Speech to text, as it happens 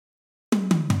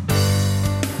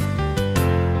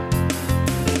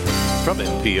From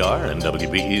NPR and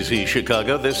WBEZ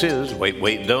Chicago, this is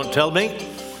Wait, Don't Tell Me,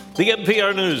 the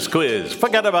NPR News Quiz.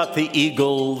 Forget about the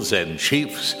Eagles and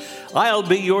Chiefs. I'll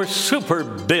be your Super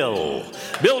Bill,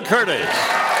 Bill Curtis.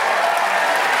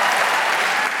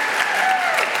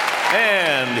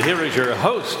 And here is your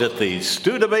host at the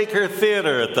Studebaker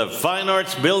Theater at the Fine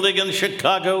Arts Building in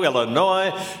Chicago,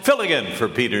 Illinois, filling in for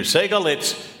Peter Sagal.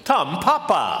 It's Tom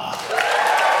Papa.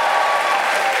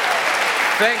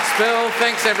 Thanks, Bill.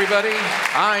 Thanks, everybody.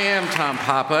 I am Tom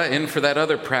Papa, in for that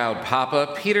other proud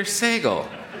Papa, Peter Sagal.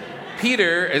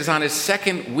 Peter is on his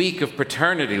second week of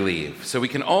paternity leave, so we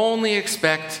can only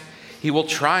expect he will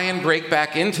try and break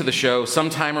back into the show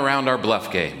sometime around our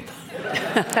bluff game.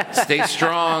 Stay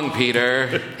strong,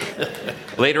 Peter.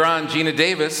 Later on, Gina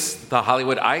Davis, the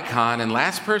Hollywood icon and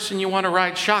last person you want to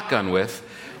ride shotgun with,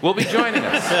 will be joining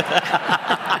us.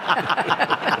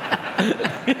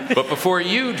 But before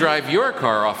you drive your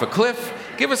car off a cliff,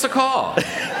 give us a call.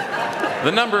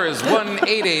 The number is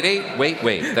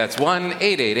 1-888-WAIT-WAIT. That's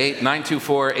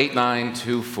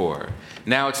 1-888-924-8924.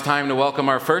 Now it's time to welcome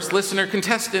our first listener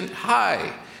contestant.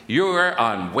 Hi, you're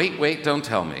on Wait, Don't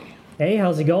Tell Me. Hey,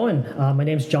 how's it going? My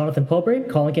name's Jonathan Pobre,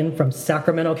 calling in from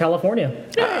Sacramento, California.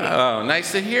 Oh,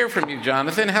 nice to hear from you,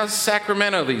 Jonathan. How's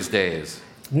Sacramento these days?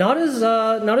 Not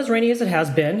as rainy as it has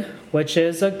been, which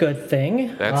is a good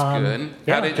thing. That's good.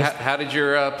 Yeah, How did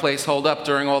your place hold up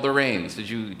during all the rains? Did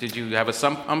you have a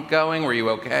sump pump going? Were you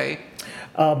okay?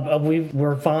 We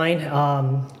were fine.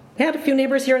 We had a few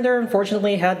neighbors here and there.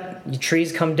 Unfortunately, had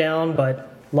trees come down,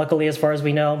 but luckily, as far as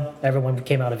we know, everyone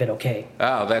came out of it okay.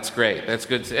 Oh, that's great. That's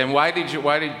good. And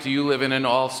do you live in an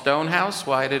all stone house?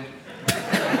 Why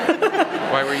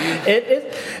were you?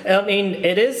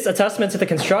 It is a testament to the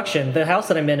construction. The house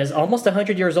that I'm in is almost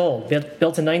 100 years old,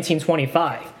 built in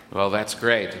 1925. Well, that's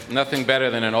great. Nothing better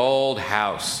than an old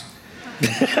house.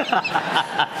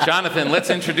 Jonathan, let's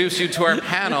introduce you to our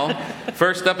panel.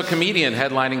 First up, a comedian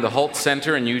headlining the Holt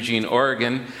Center in Eugene,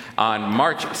 Oregon on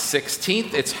March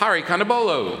 16th. It's Hari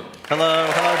Kondabolu. Hello,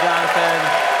 Jonathan.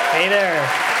 Hey there.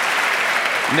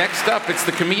 Next up, it's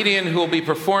the comedian who will be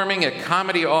performing at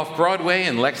Comedy Off-Broadway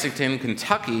in Lexington,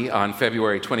 Kentucky on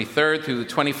February 23rd through the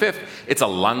 25th. It's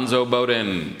Alonzo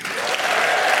Bowden.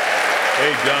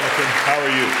 Hey, Jonathan, how are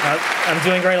you? I'm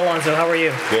doing great, Alonzo. How are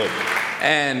you? Good.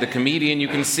 And the comedian you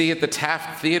can see at the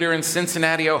Taft Theater in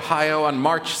Cincinnati, Ohio on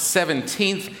March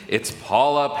 17th. It's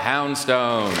Paula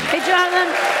Poundstone. Hey,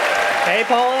 Jonathan. Hey,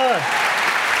 Paula.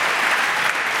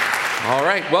 All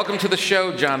right, welcome to the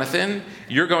show, Jonathan.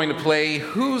 You're going to play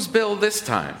Who's Bill this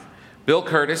time? Bill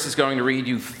Curtis is going to read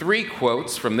you 3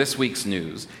 quotes from this week's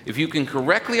news. If you can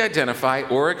correctly identify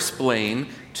or explain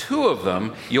 2 of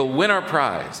them, you'll win our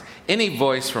prize. Any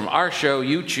voice from our show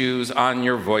you choose on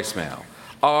your voicemail.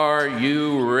 Are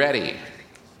you ready?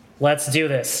 Let's do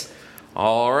this.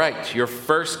 All right, your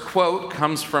first quote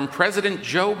comes from President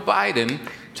Joe Biden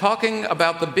talking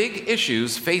about the big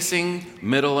issues facing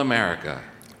middle America.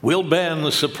 We'll ban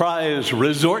the surprise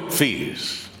resort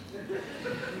fees.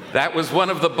 That was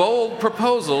one of the bold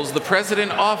proposals the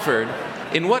president offered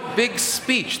in what big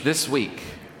speech this week?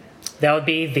 That would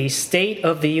be the State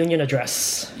of the Union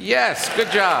address. Yes, good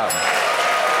job.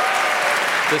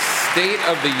 The State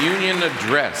of the Union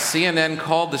address. CNN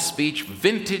called the speech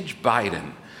Vintage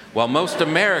Biden, while most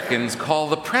Americans call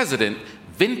the president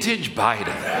Vintage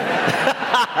Biden.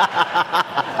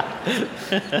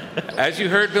 As you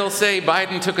heard Bill say,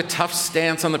 Biden took a tough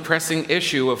stance on the pressing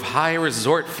issue of high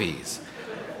resort fees.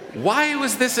 Why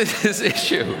was this his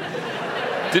issue?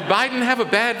 Did Biden have a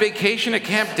bad vacation at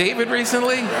Camp David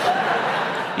recently?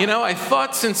 You know, I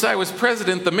thought since I was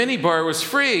president, the minibar was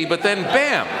free, but then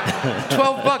bam,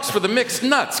 $12 for the mixed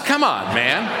nuts. Come on,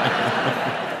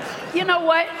 man. You know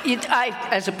what? I,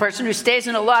 as a person who stays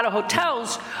in a lot of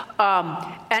hotels,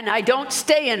 and I don't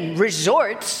stay in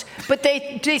resorts, but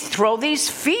they throw these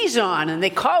fees on, and they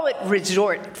call it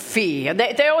resort fee. And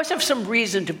they always have some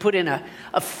reason to put in a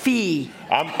fee.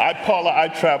 Paula, I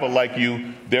travel like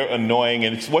you. They're annoying,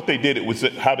 and it's what they did. It was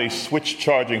how they switched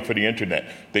charging for the internet.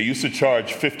 They used to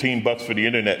charge $15 for the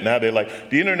internet. Now they're like,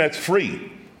 the internet's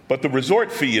free, but the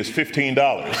resort fee is $15.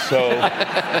 So,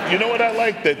 you know what I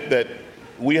like? That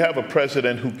we have a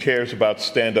president who cares about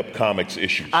stand-up comics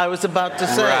issues. I was about to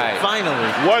say, Right. finally.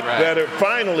 What better?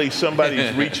 Finally,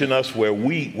 somebody's reaching us where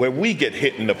we get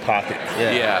hit in the pocket.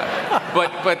 Yeah.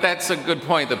 But that's a good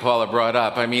point that Paula brought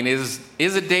up. I mean, is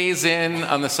a Days Inn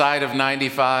on the side of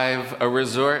 95 a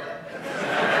resort?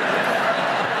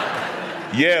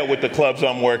 Yeah, with the clubs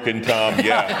I'm working, Tom.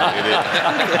 Yeah, it is.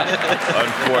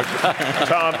 Unfortunately.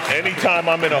 Tom, anytime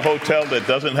I'm in a hotel that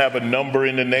doesn't have a number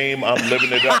in the name, I'm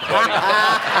living it up, buddy.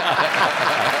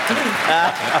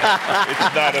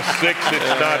 It's not a 6,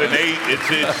 it's not an 8,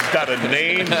 it's got a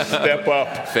name. Step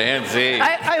up. Fancy.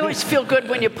 I always feel good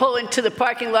when you pull into the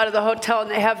parking lot of the hotel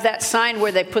and they have that sign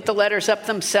where they put the letters up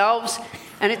themselves,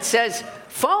 and it says,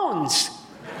 phones.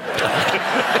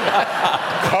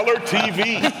 Color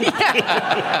TV.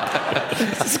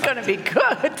 This is going to be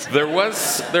good. There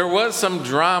was some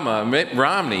drama. Mitt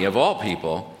Romney, of all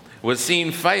people, was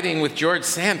seen fighting with George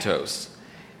Santos.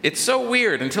 It's so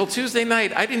weird. Until Tuesday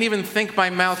night, I didn't even think my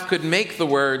mouth could make the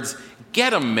words,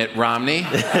 "Get him, Mitt Romney."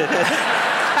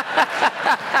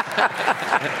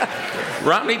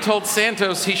 Romney told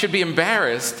Santos he should be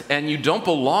embarrassed and you don't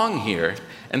belong here.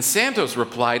 And Santos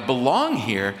replied, "Belong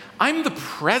here? I'm the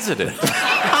president."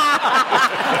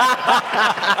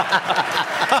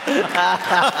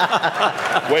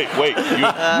 Wait,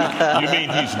 you mean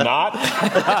he's not?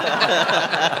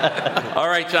 All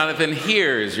right, Jonathan,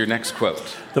 here's your next quote.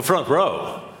 The front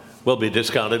row will be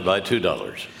discounted by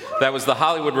 $2. That was the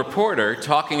Hollywood Reporter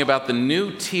talking about the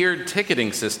new tiered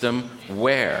ticketing system.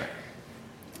 Where?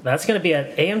 That's going to be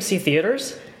at AMC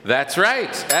Theaters? That's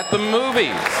right, at the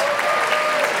movies.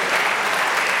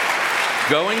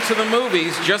 Going to the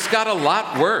movies just got a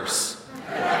lot worse.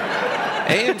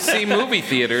 AMC movie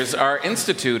theaters are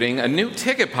instituting a new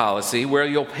ticket policy where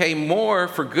you'll pay more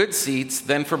for good seats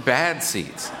than for bad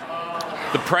seats.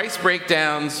 The price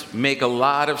breakdowns make a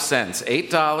lot of sense.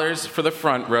 $8 for the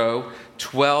front row,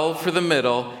 $12 for the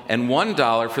middle, and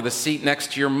 $1 for the seat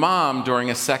next to your mom during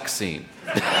a sex scene.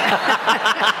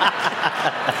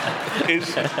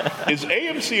 Is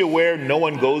AMC aware no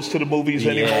one goes to the movies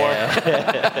anymore?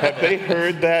 Have they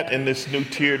heard that in this new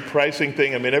tiered pricing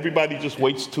thing? I mean, everybody just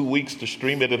waits 2 weeks to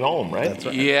stream it at home, right? That's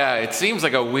right. Yeah, it seems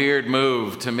like a weird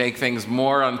move to make things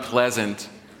more unpleasant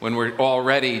when we're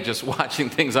already just watching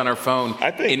things on our phone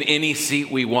in any seat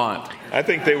we want. I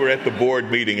think they were at the board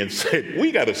meeting and said,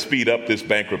 we got to speed up this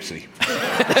bankruptcy.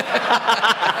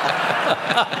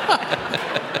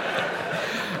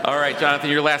 All right, Jonathan,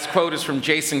 your last quote is from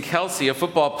Jason Kelce, a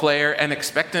football player and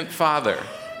expectant father.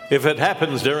 If it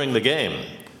happens during the game,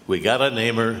 we gotta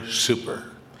name her Super.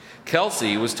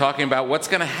 Kelce was talking about what's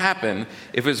going to happen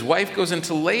if his wife goes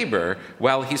into labor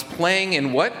while he's playing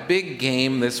in what big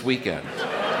game this weekend?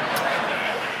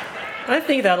 I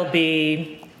think that'll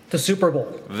be the Super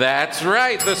Bowl. That's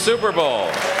right, the Super Bowl.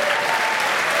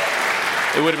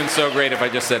 It would have been so great if I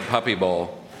just said Puppy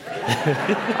Bowl.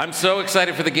 I'm so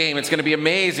excited for the game. It's going to be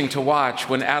amazing to watch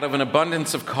when, out of an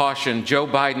abundance of caution, Joe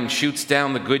Biden shoots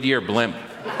down the Goodyear blimp.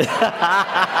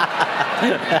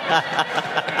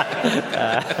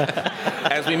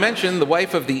 As we mentioned, the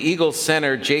wife of the Eagles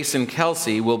center, Jason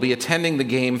Kelce, will be attending the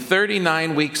game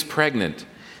 39 weeks pregnant.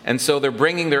 And so they're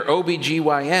bringing their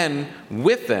OBGYN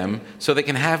with them so they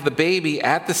can have the baby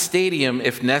at the stadium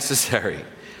if necessary.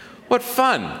 What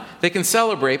fun. They can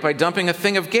celebrate by dumping a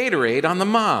thing of Gatorade on the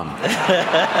mom.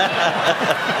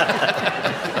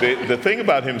 The thing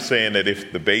about him saying that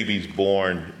if the baby's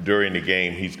born during the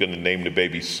game, he's going to name the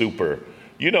baby Super,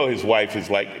 you know his wife is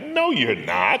like, no, you're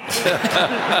not.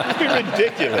 It'd be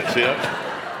ridiculous,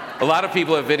 yeah? A lot of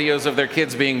people have videos of their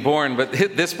kids being born, but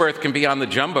this birth can be on the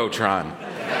Jumbotron.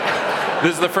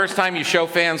 This is the first time you show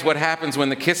fans what happens when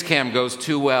the kiss cam goes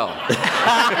too well.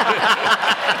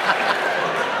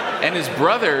 And his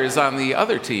brother is on the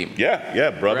other team. Yeah,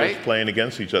 brothers right? playing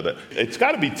against each other. It's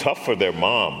got to be tough for their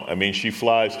mom. I mean, she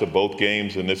flies to both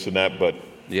games and this and that, but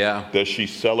yeah. Does she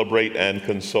celebrate and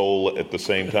console at the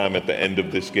same time at the end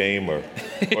of this game, or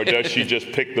does she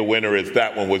just pick the winner as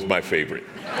that one was my favorite?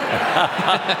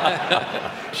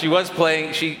 She was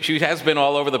playing, she has been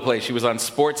all over the place. She was on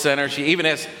SportsCenter. She even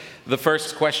asked the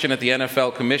first question at the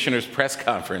NFL commissioner's press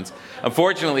conference.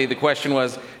 Unfortunately, the question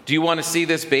was, do you want to see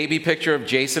this baby picture of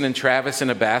Jason and Travis in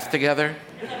a bath together?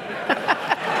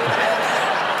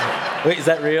 Wait, is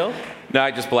that real? No, I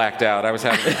just blacked out. I was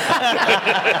having...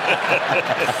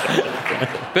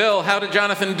 Bill, how did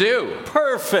Jonathan do?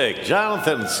 Perfect.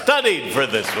 Jonathan studied for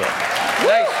this one.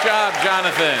 Nice job,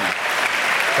 Jonathan.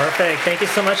 Perfect. Thank you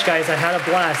so much, guys. I had a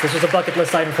blast. This was a bucket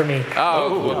list item for me.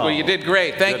 Oh, well, you did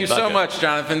great. Thank you so much,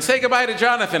 Jonathan. Say goodbye to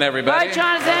Jonathan, everybody. Bye,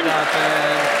 Jonathan. Bye,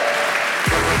 Jonathan.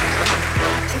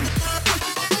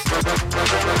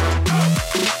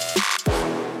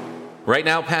 Right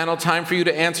now, panel, time for you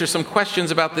to answer some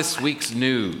questions about this week's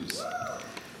news.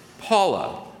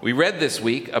 Paula, we read this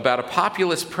week about a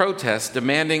populist protest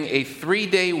demanding a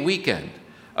 3-day weekend.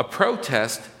 A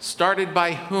protest started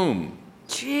by whom?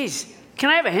 Jeez. Can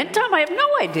I have a hint, Tom? I have no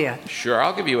idea. Sure,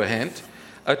 I'll give you a hint.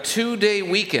 A 2-day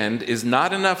weekend is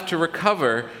not enough to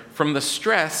recover from the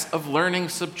stress of learning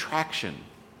subtraction.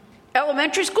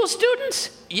 Elementary school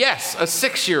students? Yes, a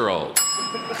 6-year-old.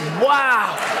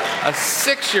 Wow. A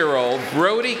 6-year-old,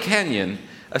 Brody Kenyon,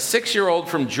 a 6-year-old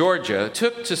from Georgia,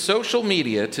 took to social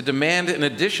media to demand an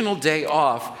additional day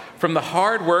off from the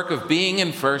hard work of being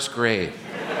in first grade.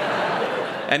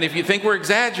 And if you think we're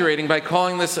exaggerating by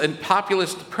calling this a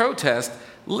populist protest,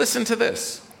 listen to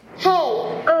this. Hey,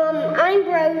 I'm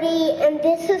Brody, and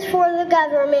this is for the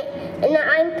government, and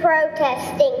I'm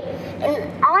protesting.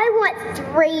 And I want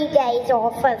 3 days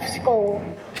off of school.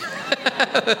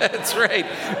 That's right.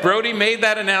 Brody made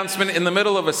that announcement in the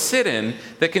middle of a sit-in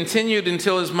that continued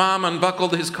until his mom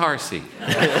unbuckled his car seat.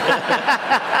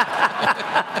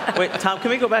 Wait, Tom, can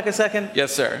we go back a second?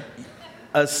 Yes, sir.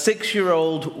 A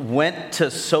 6-year-old went to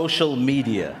social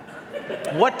media.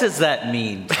 What does that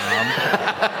mean, Tom?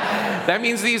 That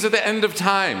means these are the end of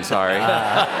time, sorry.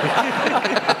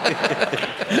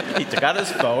 He took out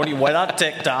his phone, he went on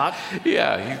TikTok.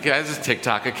 Yeah, he has his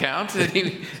TikTok account.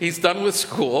 He's done with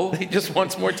school. He just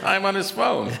wants more time on his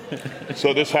phone.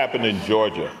 So this happened in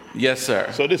Georgia. Yes, sir.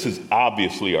 So this is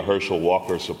obviously a Herschel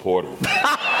Walker supporter.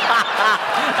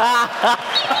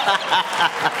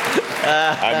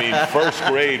 I mean, first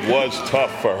grade was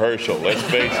tough for Herschel, let's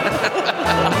face it.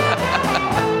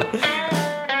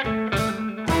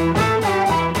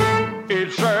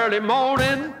 It's early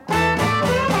morning,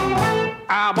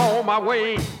 I'm on my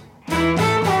way.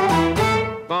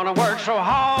 Gonna work so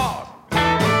hard,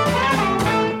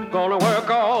 gonna work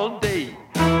all day.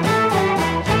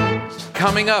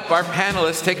 Coming up, our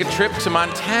panelists take a trip to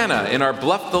Montana in our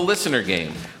Bluff the Listener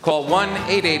game. Call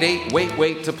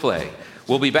 1-888-WAIT-WAIT to play.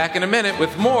 We'll be back in a minute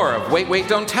with more of Wait, Wait,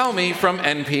 Don't Tell Me from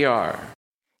NPR.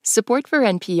 Support for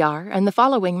NPR and the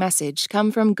following message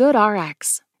come from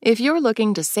GoodRx. If you're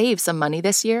looking to save some money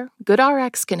this year,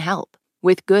 GoodRx can help.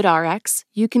 With GoodRx,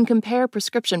 you can compare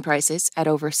prescription prices at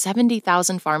over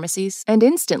 70,000 pharmacies and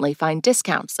instantly find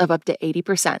discounts of up to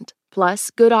 80%.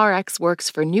 Plus, GoodRx works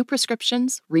for new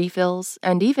prescriptions, refills,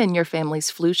 and even your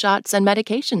family's flu shots and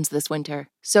medications this winter.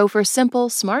 So for simple,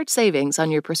 smart savings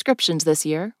on your prescriptions this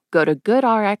year, go to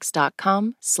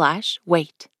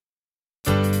goodrx.com/wait.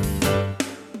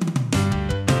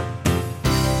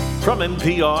 From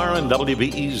NPR and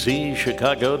WBEZ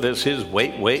Chicago, this is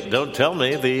Wait, Wait, Don't Tell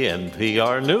Me, the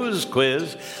NPR News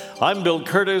Quiz. I'm Bill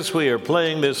Curtis. We are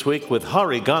playing this week with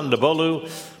Hari Gondabolu,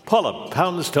 Paula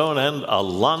Poundstone, and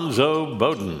Alonzo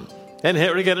Bowden. And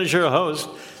here again is your host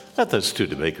at the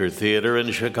Studebaker Theater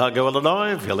in Chicago,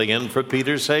 Illinois, filling in for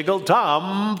Peter Sagal,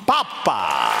 Tom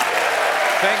Papa.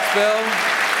 Thanks, Bill.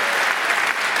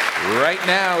 Right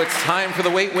now, it's time for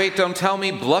the Wait, Wait, Don't Tell Me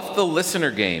Bluff the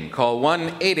Listener game. Call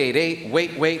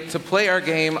 1-888-WAIT-WAIT to play our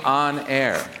game on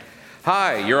air.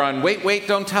 Hi, you're on Wait, Wait,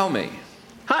 Don't Tell Me.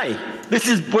 Hi, this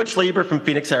is Butch Lieber from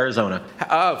Phoenix, Arizona.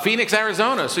 Phoenix,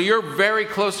 Arizona. So you're very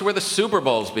close to where the Super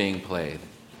Bowl's being played.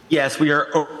 Yes, we are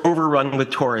overrun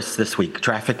with tourists this week.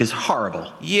 Traffic is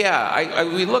horrible. Yeah,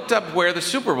 we looked up where the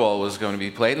Super Bowl was going to be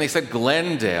played, and they said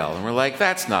Glendale. And we're like,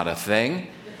 that's not a thing.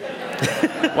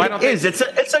 Why don't It is.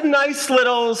 It's a nice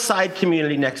little side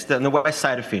community next to on the west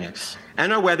side of Phoenix.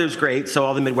 And our weather's great, so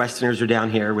all the Midwesterners are down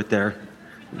here with their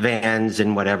vans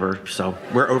and whatever. So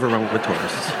we're overrun with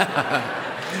tourists.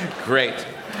 Great.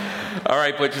 All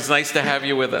right, Butch, it's nice to have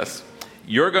you with us.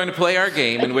 You're going to play our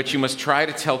game in which you must try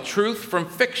to tell truth from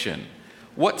fiction.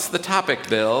 What's the topic,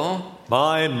 Bill?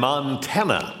 My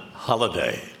Montana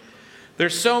holiday.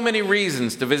 There's so many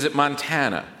reasons to visit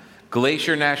Montana.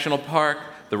 Glacier National Park,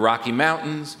 the Rocky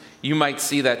Mountains, you might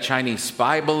see that Chinese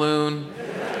spy balloon.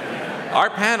 Our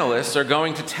panelists are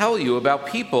going to tell you about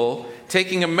people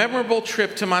taking a memorable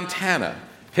trip to Montana.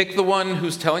 Pick the one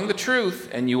who's telling the truth,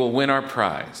 and you will win our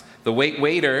prize. The Wait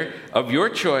Waiter of your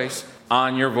choice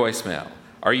on your voicemail.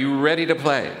 Are you ready to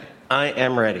play? I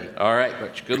am ready. All right,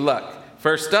 Butch, good luck.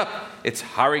 First up, it's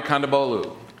Hari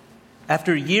Kondabolu.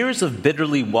 After years of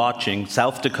bitterly watching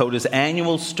South Dakota's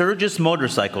annual Sturgis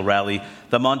Motorcycle Rally,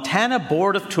 the Montana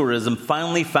Board of Tourism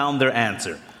finally found their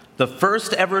answer. The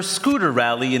first ever scooter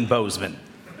rally in Bozeman.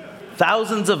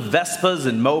 Thousands of Vespas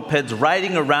and mopeds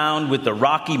riding around with the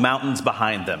Rocky Mountains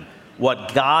behind them.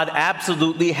 What God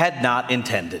absolutely had not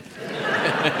intended.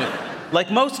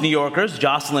 Like most New Yorkers,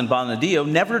 Jocelyn Bonadillo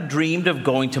never dreamed of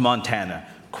going to Montana.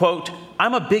 Quote,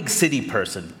 I'm a big city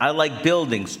person. I like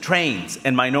buildings, trains,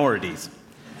 and minorities.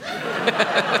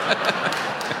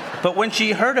 But when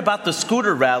she heard about the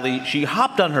scooter rally, she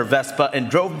hopped on her Vespa and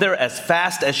drove there as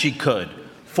fast as she could,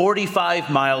 45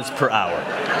 miles per hour.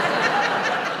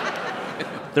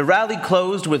 The rally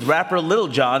closed with rapper Lil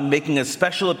Jon making a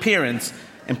special appearance,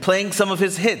 and playing some of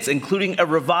his hits, including a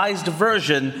revised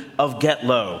version of Get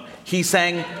Low. He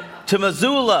sang, "To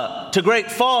Missoula, to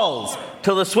Great Falls,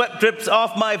 till the sweat drips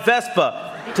off my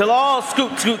Vespa, till all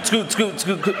scoot, scoot, scoot, scoot,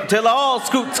 scoot, till all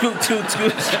scoot, scoot, scoot,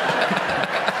 scoot."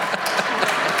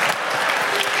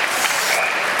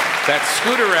 That's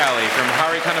Scooter Rally from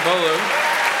Hari Kondabolu.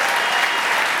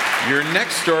 Your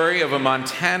next story of a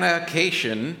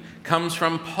Montana-cation comes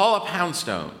from Paula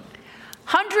Poundstone.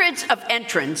 Hundreds of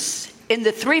entrants in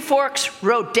the Three Forks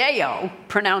Rodeo,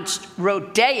 pronounced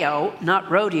rodeo, not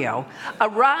rodeo,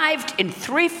 arrived in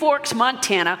Three Forks,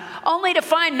 Montana, only to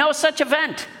find no such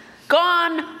event.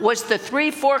 Gone was the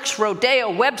Three Forks Rodeo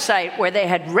website where they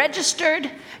had registered,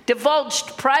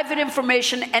 divulged private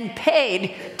information, and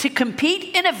paid to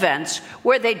compete in events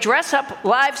where they dress up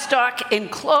livestock in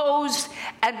clothes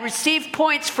and receive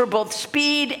points for both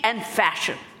speed and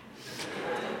fashion.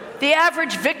 The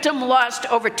average victim lost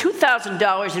over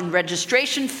 $2,000 in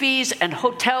registration fees and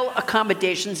hotel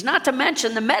accommodations, not to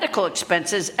mention the medical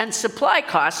expenses and supply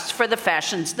costs for the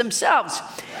fashions themselves.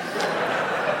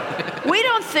 We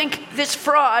don't think this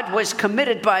fraud was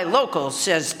committed by locals,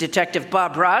 says Detective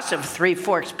Bob Ross of Three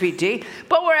Forks PD,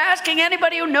 but we're asking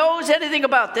anybody who knows anything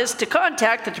about this to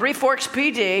contact the Three Forks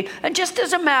PD, and just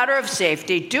as a matter of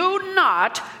safety, do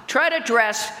not try to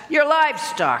dress your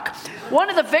livestock. One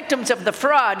of the victims of the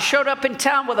fraud showed up in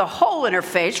town with a hole in her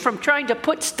face from trying to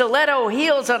put stiletto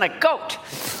heels on a goat.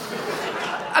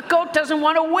 A goat doesn't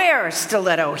want to wear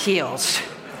stiletto heels.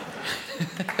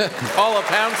 Paula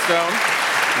Poundstone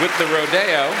with the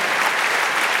rodeo.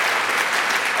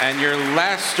 And your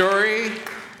last story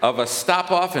of a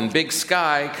stop-off in Big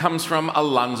Sky comes from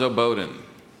Alonzo Bowden.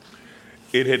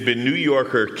 It had been New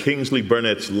Yorker Kingsley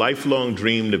Burnett's lifelong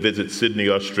dream to visit Sydney,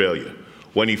 Australia.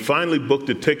 When he finally booked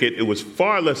a ticket, it was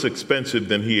far less expensive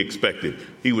than he expected.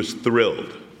 He was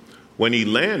thrilled. When he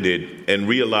landed and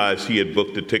realized he had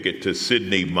booked a ticket to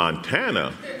Sydney,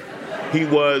 Montana, he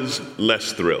was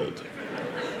less thrilled.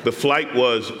 The flight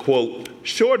was, quote,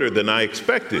 shorter than I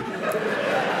expected.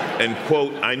 And,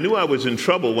 quote, I knew I was in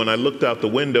trouble when I looked out the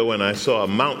window and I saw a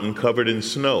mountain covered in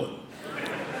snow.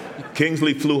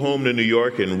 Kingsley flew home to New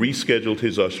York and rescheduled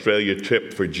his Australia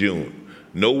trip for June.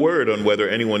 No word on whether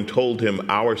anyone told him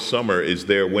our summer is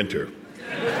their winter.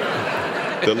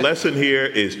 The lesson here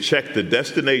is check the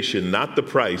destination, not the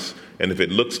price, and if it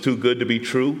looks too good to be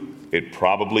true, it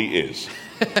probably is.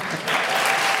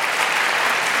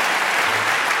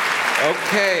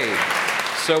 Okay,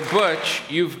 so Butch,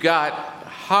 you've got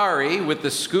Hari with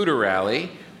the scooter rally,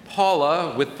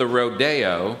 Paula with the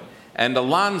rodeo, and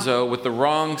Alonzo with the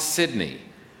wrong Sydney.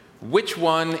 Which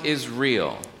one is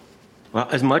real? Well,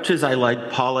 as much as I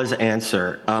like Paula's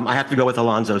answer, I have to go with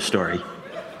Alonzo's story.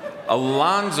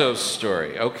 Alonzo's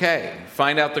story. Okay.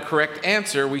 Find out the correct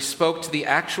answer. We spoke to the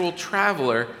actual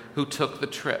traveler who took the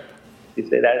trip. He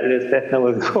said, I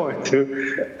was going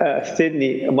to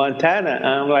Sydney, Montana.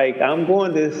 I'm like, I'm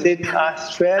going to Sydney,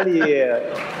 Australia.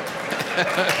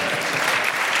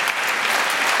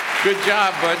 Good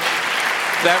job, Butch.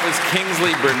 That was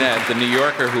Kingsley Burnett, the New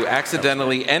Yorker who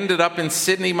accidentally ended up in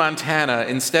Sydney, Montana,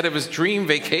 instead of his dream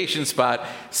vacation spot,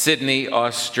 Sydney,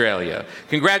 Australia.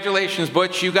 Congratulations,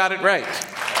 Butch. You got it right.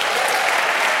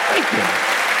 Thank you.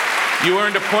 You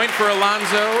earned a point for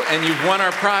Alonzo, and you've won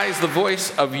our prize, the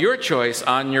voice of your choice,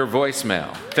 on your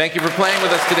voicemail. Thank you for playing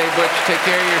with us today, Butch. Take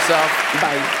care of yourself.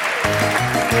 Bye.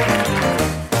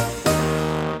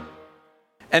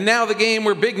 And now the game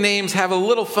where big names have a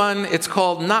little fun. It's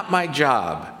called Not My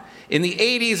Job. In the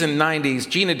 80s and 90s,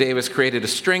 Geena Davis created a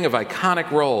string of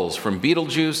iconic roles, from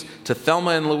Beetlejuice to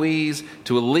Thelma and Louise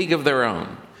to A League of Their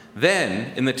Own.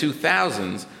 Then, in the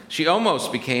 2000s, she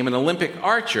almost became an Olympic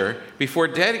archer before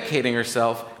dedicating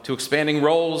herself to expanding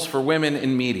roles for women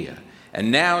in media.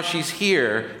 And now she's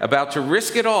here, about to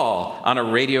risk it all on a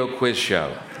radio quiz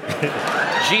show.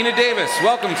 Geena Davis,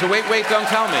 welcome to Wait, Wait, Don't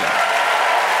Tell Me.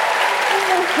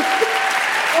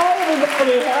 Hi,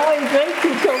 everybody. Hi, thank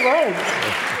you so much.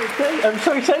 I'm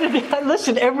so excited. I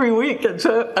listen every week, and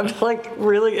so I'm like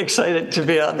really excited to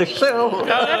be on the show. Oh,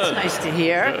 that's nice to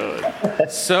hear.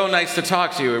 So nice to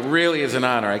talk to you. It really is an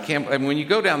honor. I mean, when you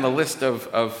go down the list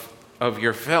of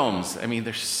your films, I mean,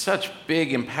 there's such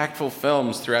big, impactful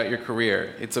films throughout your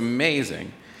career. It's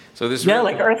amazing. So this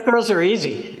like Earth Girls Are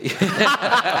Easy.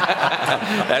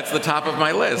 That's the top of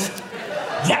my list.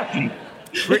 Yeah.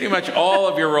 Pretty much all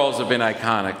of your roles have been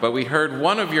iconic, but we heard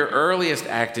one of your earliest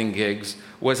acting gigs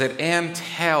was at Ann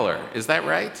Taylor. Is that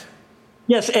right?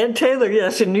 Yes, Ann Taylor,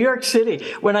 yes, in New York City.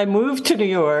 When I moved to New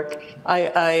York,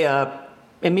 I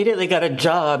immediately got a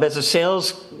job as a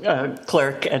sales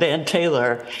clerk at Ann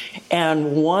Taylor.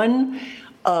 And one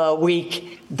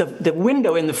week, the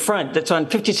window in the front that's on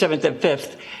 57th and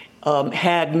 5th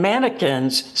had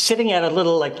mannequins sitting at a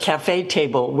little like cafe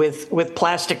table with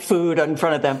plastic food in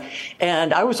front of them.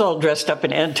 And I was all dressed up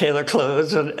in Ann Taylor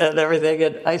clothes and everything.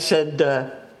 And I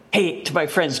said, hey, to my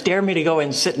friends, dare me to go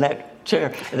and sit in that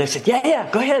chair. And they said, yeah,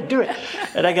 go ahead, do it.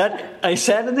 And I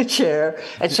sat in the chair.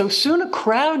 And so soon a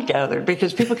crowd gathered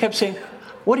because people kept saying,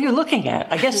 what are you looking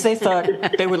at? I guess they thought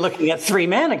they were looking at 3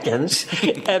 mannequins,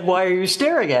 and why are you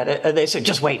staring at it? And they said,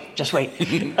 just wait. As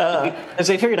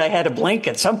they figured I had to blink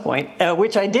at some point,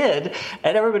 which I did,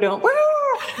 and everybody went, woo!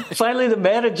 Finally, the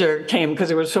manager came because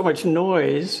there was so much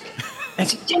noise, and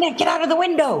said, Gina, get out of the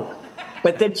window.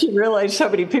 But then she realized how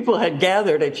many people had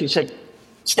gathered, and she said,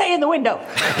 stay in the window.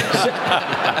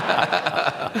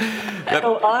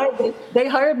 So they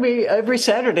hired me every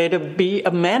Saturday to be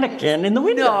a mannequin in the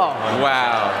window. No.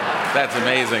 Wow, that's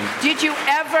amazing. Did you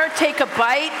ever take a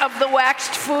bite of the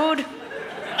waxed food?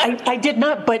 I did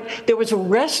not, but there was a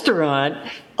restaurant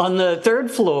on the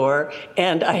 3rd floor,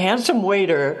 and a handsome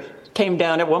waiter came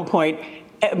down at one point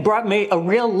and brought me a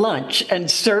real lunch and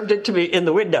served it to me in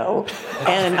the window.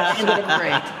 And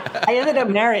I ended up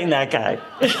marrying that guy.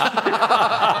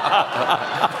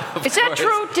 Is that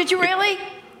true? Did you really?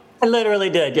 I literally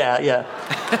did, yeah.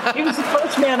 He was the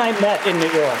first man I met in New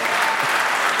York.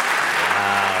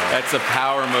 Wow. That's a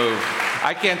power move.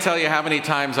 I can't tell you how many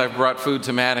times I've brought food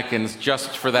to mannequins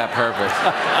just for that purpose.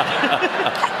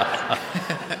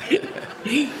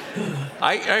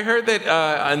 I heard that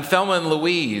on Thelma and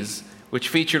Louise, which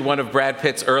featured one of Brad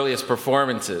Pitt's earliest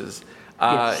performances,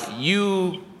 yes.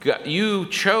 you had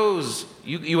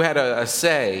a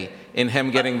say in him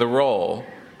getting the role.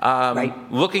 Right.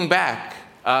 Looking back,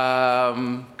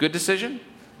 good decision?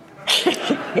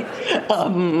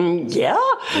 Yeah.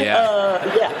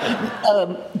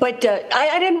 But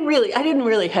I didn't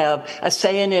really have a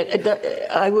say in it.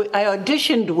 I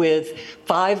auditioned with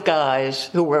 5 guys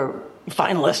who were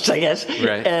finalists, I guess.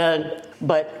 Right.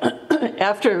 But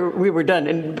after we were done,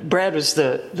 and Brad was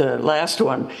the last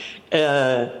one,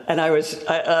 and I was,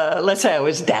 let's say I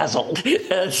was dazzled.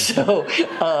 So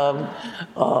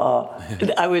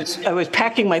I was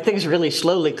packing my things really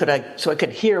slowly, so I could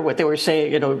hear what they were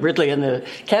saying. Ridley and the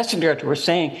casting director were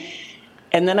saying,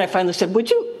 and then I finally said,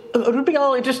 "Would it be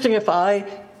all interesting if I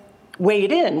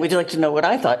weighed in? Would you like to know what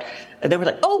I thought?" And they were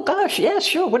like, "Oh gosh, yeah,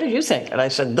 sure. What did you think?" And I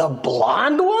said, "The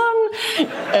blonde one."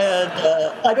 And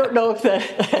I don't know if that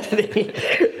had any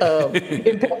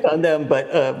impact on them,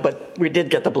 but we did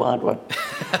get the blonde one.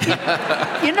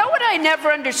 You know what I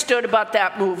never understood about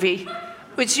that movie?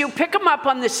 Was you pick them up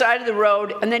on the side of the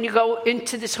road, and then you go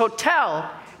into this hotel,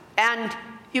 and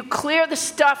you clear the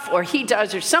stuff, or he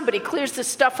does, or somebody clears the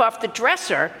stuff off the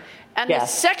dresser, and the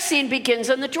sex scene begins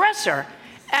on the dresser.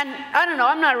 And I don't know,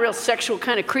 I'm not a real sexual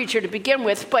kind of creature to begin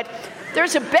with, but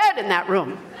there's a bed in that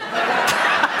room.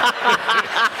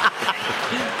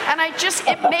 And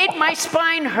it made my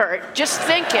spine hurt just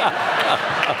thinking.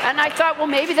 And I thought, well,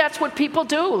 maybe that's what people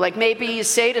do. Like maybe you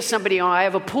say to somebody, I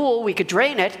have a pool, we could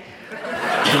drain it.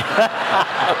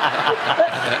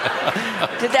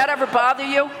 Did that ever bother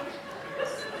you?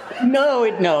 No,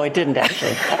 it didn't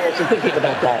actually. I wasn't thinking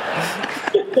about that.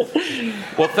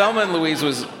 Well, Thelma and Louise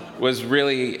was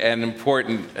really an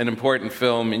important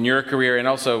film in your career and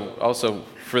also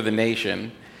for the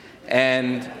nation.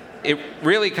 And it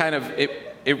really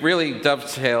it really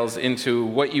dovetails into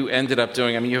what you ended up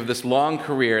doing. I mean, you have this long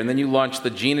career, and then you launched the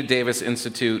Gina Davis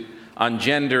Institute on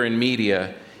Gender and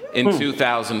Media in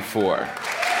 2004.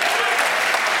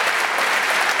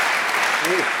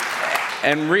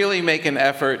 And really make an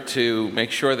effort to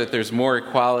make sure that there's more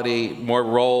equality, more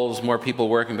roles, more people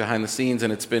working behind the scenes,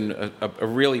 and it's been a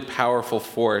really powerful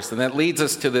force. And that leads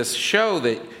us to this show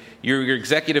that you're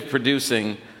executive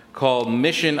producing called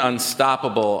Mission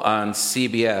Unstoppable on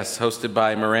CBS, hosted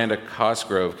by Miranda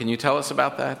Cosgrove. Can you tell us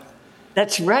about that?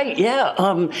 That's right, yeah.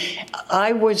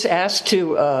 I was asked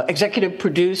to executive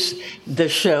produce the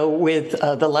show with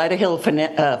the Lyda Hill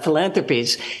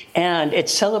Philanthropies, and it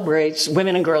celebrates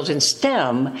women and girls in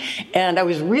STEM. And I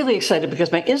was really excited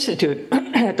because my institute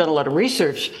had done a lot of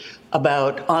research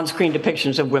about on-screen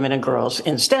depictions of women and girls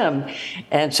in STEM.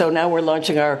 And so now we're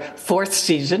launching our 4th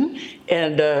season.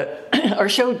 And our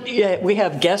show, we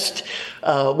have guest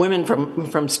women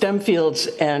from STEM fields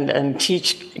and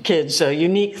teach kids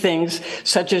unique things,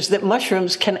 such as that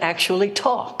mushrooms can actually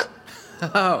talk.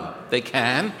 Oh, they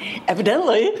can?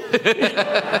 Evidently.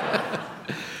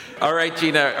 All right,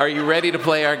 Gina, are you ready to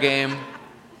play our game?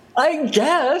 I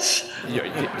guess.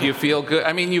 Do you feel good?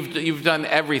 I mean, you've done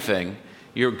everything.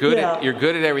 You're good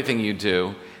at everything you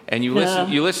do, and you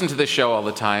listen to the show all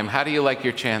the time. How do you like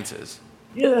your chances?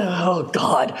 Oh,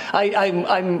 God.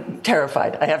 I'm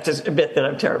terrified. I have to admit that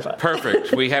I'm terrified.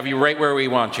 Perfect. We have you right where we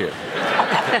want you.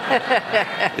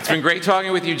 It's been great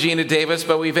talking with you, Gina Davis,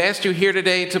 but we've asked you here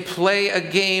today to play a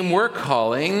game we're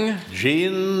calling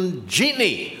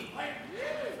Genie.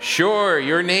 Sure,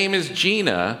 your name is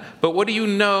Gina, but what do you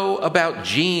know about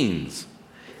jeans?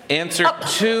 Answer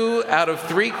 2 out of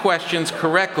 3 questions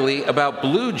correctly about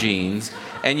blue jeans,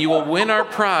 and you will win our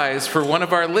prize for one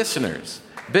of our listeners.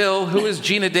 Bill, who is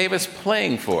Gina Davis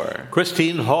playing for?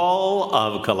 Christine Hall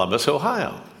of Columbus,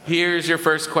 Ohio. Here's your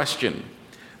first question.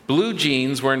 Blue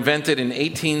jeans were invented in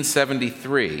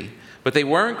 1873, but they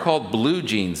weren't called blue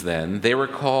jeans then. They were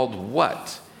called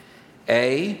what?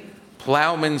 A,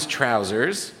 plowman's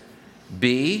trousers.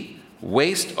 B,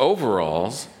 waist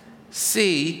overalls.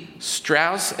 C,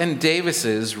 Strauss and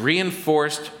Davis's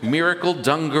reinforced miracle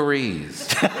dungarees.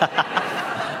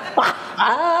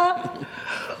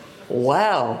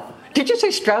 Wow. Did you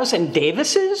say Strauss and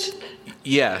Davis's?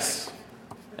 Yes.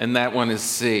 And that one is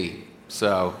C.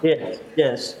 So.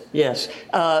 Yes.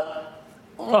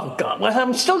 Oh, God. Well,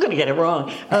 I'm still going to get it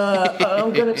wrong.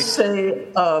 I'm going to say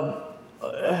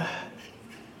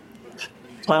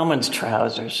plowman's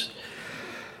trousers.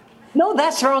 No,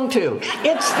 that's wrong, too.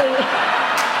 It's the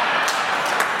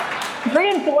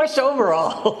reinforced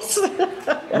overalls.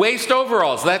 Waist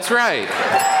overalls, that's right.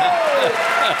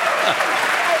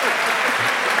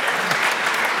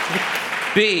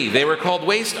 B, they were called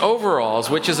waist overalls,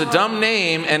 which is a dumb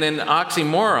name and an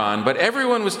oxymoron, but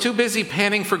everyone was too busy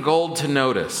panning for gold to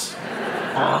notice.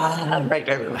 Right.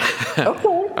 Okay.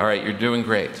 All right, you're doing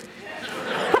great.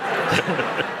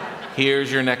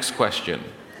 Here's your next question.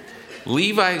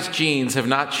 Levi's jeans have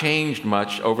not changed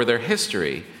much over their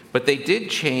history, but they did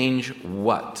change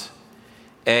what?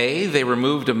 A, they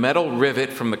removed a metal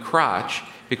rivet from the crotch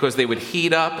because they would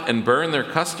heat up and burn their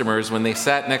customers when they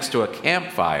sat next to a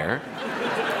campfire.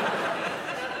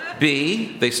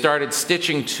 B, they started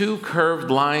stitching 2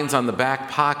 curved lines on the back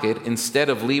pocket instead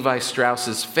of Levi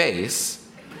Strauss's face.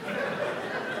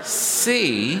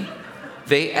 C,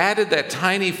 they added that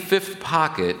tiny 5th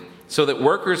pocket so that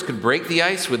workers could break the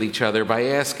ice with each other by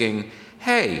asking,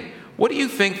 "Hey, what do you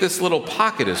think this little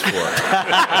pocket is for?"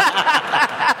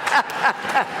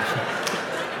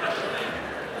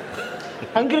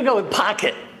 I'm going to go with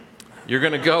pocket. You're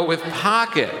going to go with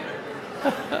pocket.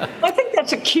 I think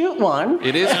that's a cute one.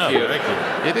 It is cute.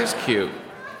 It is cute,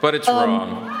 but it's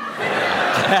wrong.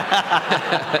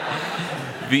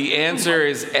 The answer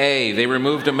is A. They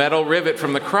removed a metal rivet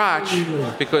from the crotch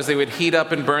because they would heat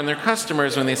up and burn their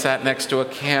customers when they sat next to a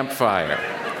campfire.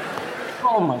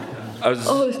 Oh, my God. It's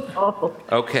awful.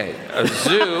 Okay. A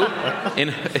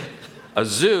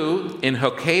zoo in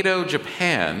Hokkaido,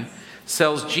 Japan,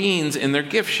 sells jeans in their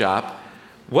gift shop.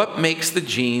 What makes the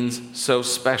jeans so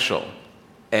special?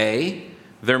 A,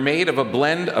 they're made of a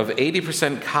blend of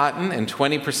 80% cotton and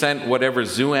 20% whatever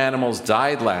zoo animals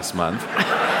died last month.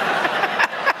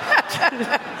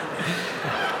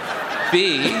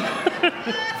 B,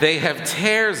 they have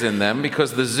tears in them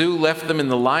because the zoo left them in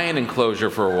the lion enclosure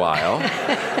for a while.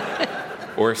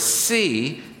 Or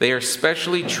C, they are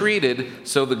specially treated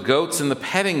so the goats in the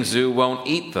petting zoo won't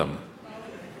eat them.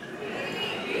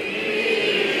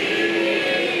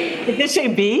 Did they say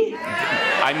B?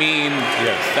 I mean,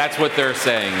 yes, that's what they're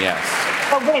saying, yes.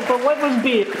 Oh, wait, but what was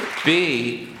B?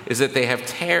 B is that they have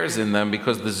tears in them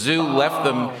because the zoo left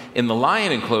them in the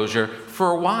lion enclosure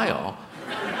for a while.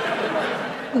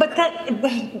 But that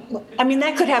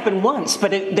could happen once,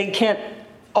 but they can't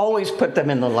always put them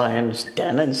in the lion's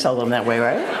den and sell them that way,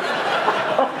 right?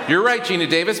 You're right, Gina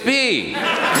Davis. B.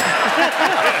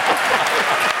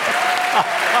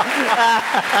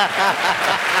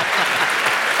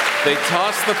 They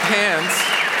toss the pants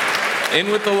in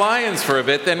with the lions for a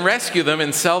bit, then rescue them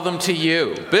and sell them to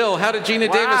you. Bill, how did Gina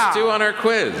Davis do on our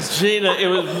quiz? Gina, it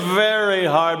was very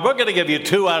hard. We're going to give you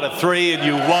 2 out of 3, and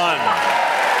you won.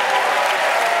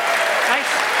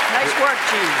 Nice work,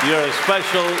 Gina. You're a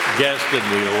special guest, and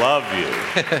we love you.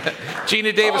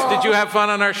 Gina Davis, did you have fun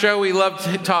on our show? We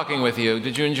loved talking with you.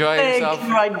 Did you enjoy yourself?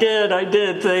 Thank you. I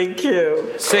did. Thank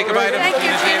you. Say goodbye to Gina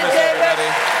Davis,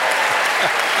 everybody.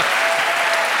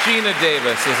 Gina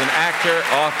Davis is an actor,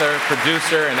 author,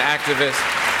 producer, and activist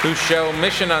whose show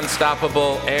Mission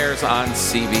Unstoppable airs on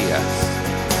CBS.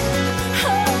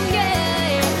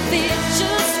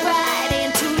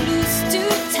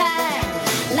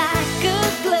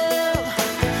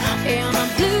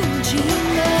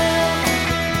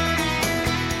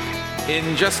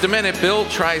 In just a minute, Bill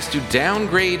tries to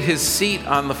downgrade his seat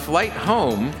on the flight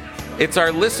home It's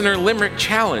our Listener Limerick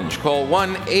Challenge. Call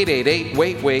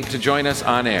 1-888-WAIT-WAIT to join us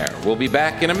on air. We'll be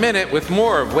back in a minute with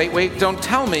more of Wait, Wait, Don't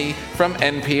Tell Me from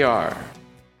NPR.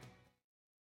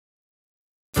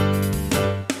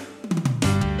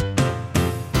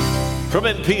 From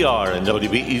NPR and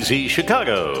WBEZ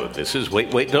Chicago, this is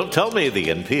Wait, Wait, Don't Tell Me, the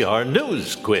NPR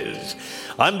News Quiz.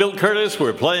 I'm Bill Curtis.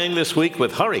 We're playing this week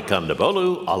with Hari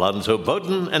Kondabolu, Alonzo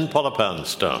Bowden, and Paula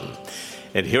Poundstone.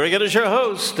 And here again is your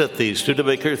host at the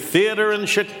Studebaker Theater in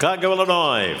Chicago,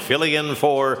 Illinois, filling in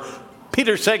for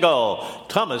Peter Sagal,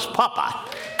 Thomas Papa.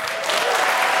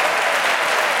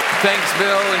 Thanks,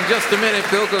 Bill. In just a minute,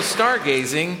 Bill goes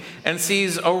stargazing and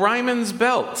sees Orion's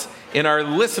belt in our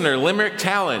Listener Limerick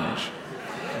Challenge.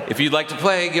 If you'd like to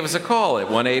play, give us a call at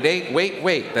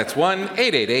 1-888-WAIT-WAIT. That's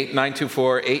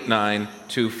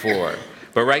 1-888-924-8924.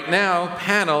 But right now,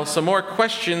 panel, some more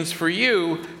questions for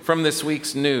you from this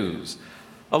week's news.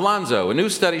 Alonzo, a new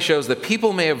study shows that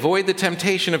people may avoid the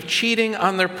temptation of cheating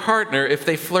on their partner if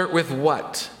they flirt with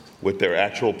what? With their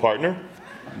actual partner?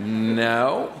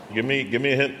 No. Give me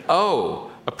a hint.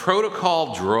 Oh, a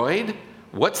protocol droid?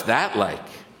 What's that like?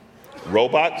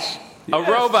 Robots? Yes. A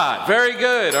robot. Very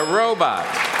good. A robot.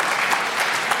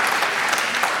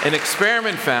 An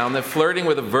experiment found that flirting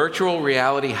with a virtual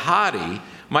reality hottie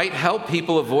might help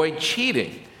people avoid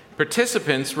cheating.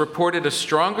 Participants reported a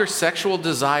stronger sexual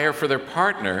desire for their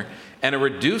partner and a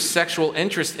reduced sexual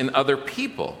interest in other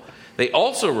people. They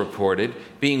also reported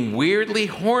being weirdly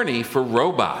horny for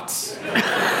robots.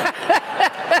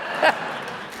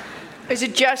 Is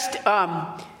it just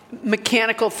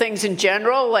mechanical things in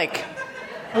general? Like,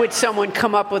 would someone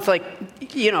come up with, like,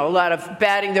 a lot of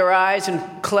batting their eyes and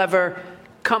clever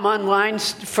come-on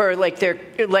lines for, like, their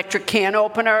electric can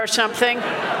opener or something?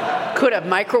 Could a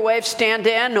microwave stand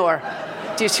in? Or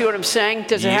do you see what I'm saying?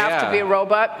 Does it have to be a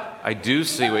robot? I do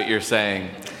see what you're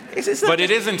saying. But it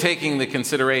isn't taking the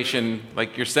consideration,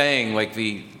 like you're saying, like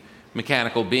the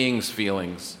mechanical being's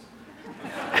feelings.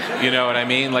 You know what I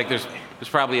mean? Like there's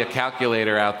probably a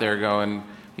calculator out there going,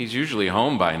 he's usually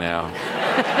home by now.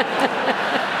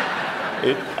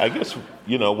 I guess,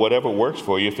 whatever works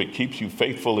for you, if it keeps you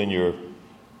faithful in your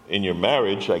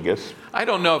marriage, I guess. I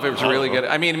don't know if it's really good.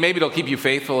 I mean, maybe it'll keep you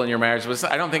faithful in your marriage, but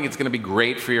I don't think it's going to be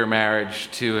great for your marriage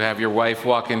to have your wife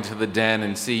walk into the den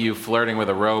and see you flirting with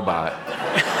a robot.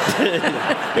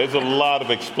 There's a lot of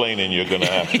explaining you're going to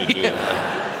have to do.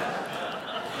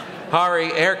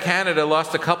 Hari, Air Canada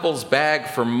lost a couple's bag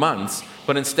for months,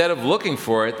 but instead of looking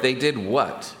for it, they did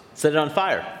what? Set it on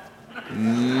fire.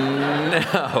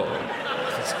 No.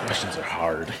 These questions are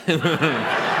hard.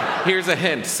 Here's a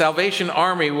hint. Salvation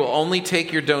Army will only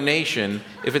take your donation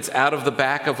if it's out of the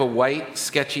back of a white,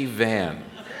 sketchy van.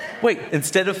 Wait,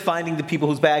 instead of finding the people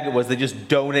whose bag it was, they just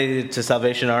donated it to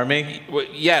Salvation Army? Well,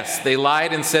 yes, they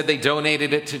lied and said they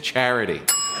donated it to charity.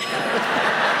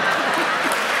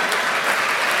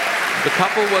 The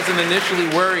couple wasn't initially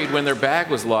worried when their bag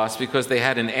was lost because they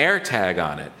had an air tag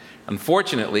on it.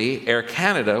 Unfortunately, Air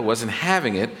Canada wasn't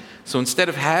having it, so instead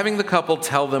of having the couple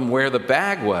tell them where the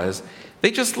bag was,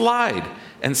 they just lied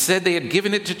and said they had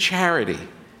given it to charity.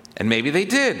 And maybe they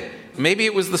did. Maybe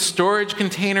it was the storage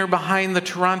container behind the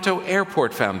Toronto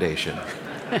Airport Foundation.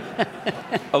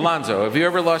 Alonzo, have you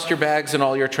ever lost your bags in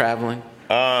all your traveling?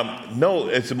 No,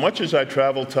 as much as I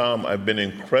travel, Tom, I've been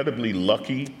incredibly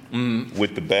lucky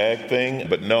with the bag thing.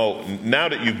 But no, now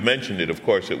that you've mentioned it, of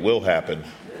course, it will happen.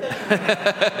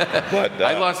 But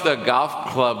I lost the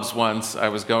golf clubs once. I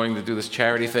was going to do this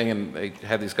charity thing, and they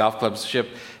had these golf clubs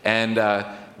shipped, and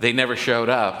they never showed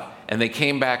up. And they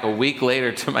came back a week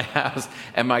later to my house,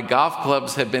 and my golf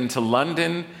clubs had been to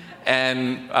London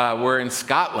and were in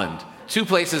Scotland. Two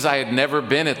places I had never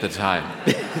been at the time.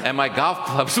 And my golf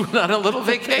clubs went on a little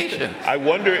vacation. I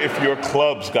wonder if your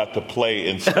clubs got to play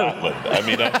in Scotland. I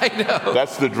mean, I know.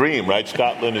 That's the dream, right?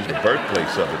 Scotland is the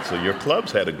birthplace of it. So your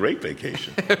clubs had a great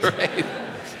vacation. Right.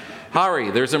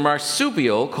 Hari, there's a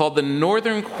marsupial called the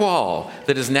northern quoll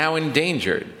that is now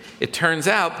endangered. It turns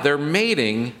out they're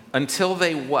mating until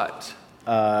they what?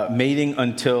 Mating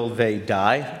until they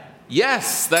die?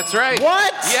 Yes, that's right.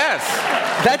 What? Yes.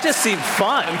 That just seemed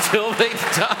fun. Until they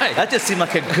die. That just seemed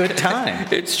like a good time.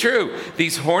 It's true.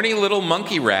 These horny little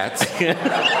monkey rats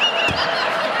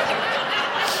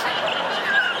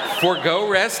forgo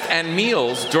rest and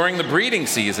meals during the breeding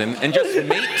season and just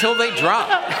mate till they drop.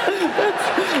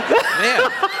 Man,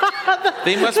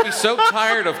 they must be so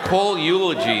tired of Cole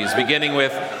eulogies beginning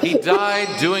with, "He died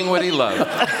doing what he loved."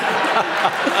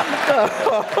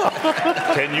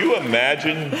 Can you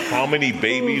imagine how many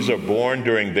babies are born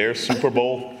during their Super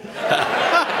Bowl?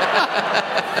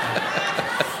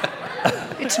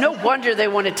 It's no wonder they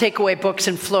want to take away books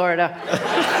in Florida.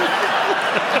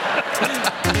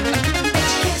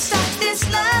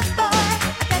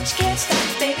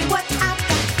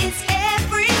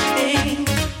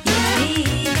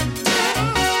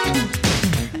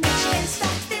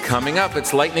 Coming up,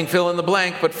 it's Lightning Fill in the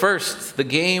Blank, but first, the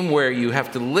game where you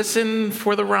have to listen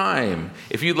for the rhyme.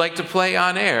 If you'd like to play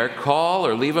on air, call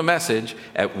or leave a message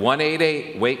at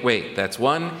 1-88-WAIT-WAIT. That's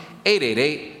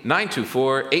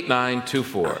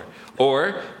 1-888-924-8924.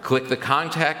 Or click the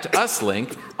Contact Us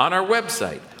link on our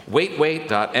website,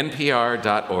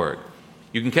 waitwait.npr.org.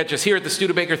 You can catch us here at the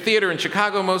Studebaker Theater in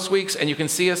Chicago most weeks, and you can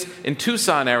see us in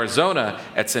Tucson, Arizona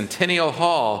at Centennial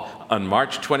Hall on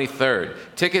March 23rd.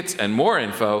 Tickets and more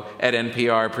info at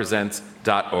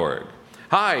nprpresents.org.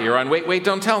 Hi, you're on Wait, Wait,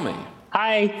 Don't Tell Me.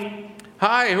 Hi.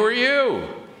 Hi, who are you?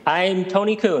 I'm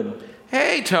Tony Kuhn.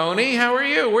 Hey, Tony, how are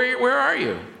you? Where are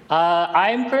you?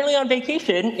 I'm currently on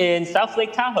vacation in South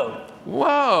Lake Tahoe.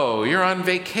 Whoa, you're on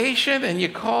vacation and you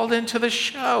called into the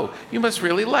show. You must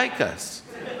really like us.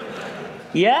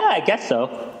 Yeah, I guess so.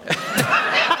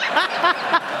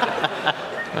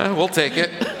 We'll take it.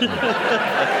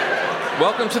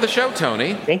 Welcome to the show,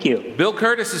 Tony. Thank you. Bill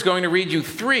Curtis is going to read you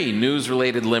 3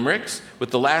 news-related limericks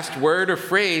with the last word or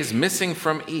phrase missing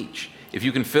from each. If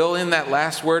you can fill in that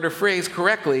last word or phrase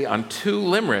correctly on 2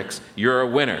 limericks, you're a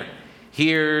winner.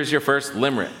 Here's your first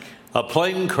limerick. A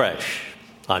plane crash.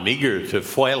 I'm eager to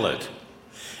foil it.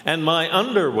 And my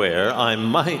underwear, I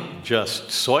might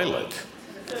just soil it.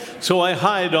 So I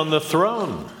hide on the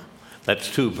throne.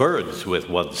 That's 2 birds with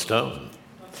 1 stone.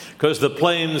 Because the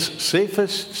plane's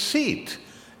safest seat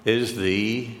is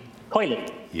the...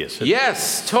 toilet.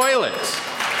 Yes, toilet.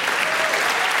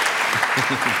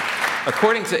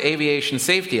 According to aviation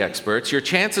safety experts, your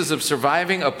chances of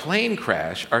surviving a plane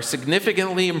crash are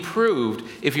significantly improved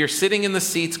if you're sitting in the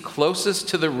seats closest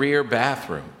to the rear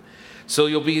bathroom. So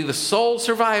you'll be the sole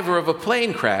survivor of a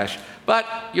plane crash, but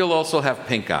you'll also have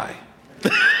pink eye.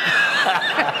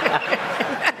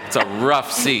 It's a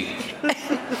rough seat.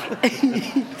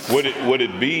 Would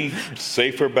it be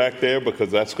safer back there because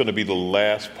that's going to be the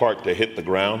last part to hit the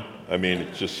ground? I mean,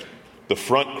 it's just the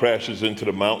front crashes into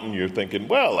the mountain. You're thinking,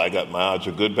 well, I got my odds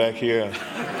are good back here.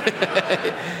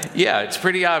 Yeah, it's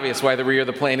pretty obvious why the rear of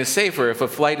the plane is safer. If a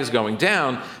flight is going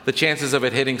down, the chances of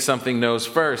it hitting something nose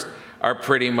first are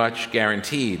pretty much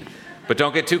guaranteed. But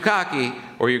don't get too cocky,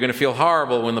 or you're going to feel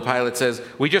horrible when the pilot says,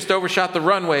 we just overshot the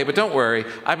runway, but don't worry,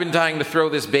 I've been dying to throw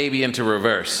this baby into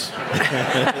reverse.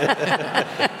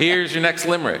 Here's your next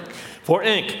limerick. For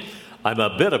ink, I'm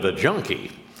a bit of a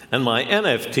junkie, and my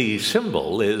NFT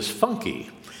symbol is funky.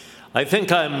 I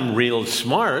think I'm real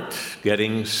smart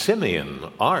getting simian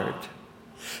art.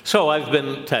 So I've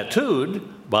been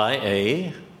tattooed by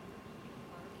a...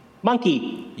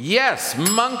 monkey. Yes,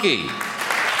 monkey.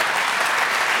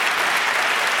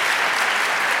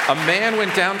 A man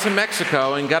went down to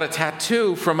Mexico and got a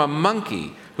tattoo from a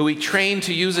monkey who he trained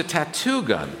to use a tattoo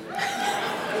gun.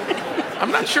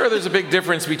 I'm not sure there's a big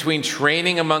difference between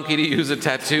training a monkey to use a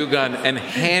tattoo gun and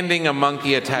handing a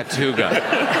monkey a tattoo gun.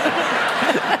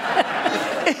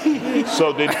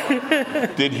 So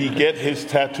did he get his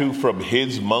tattoo from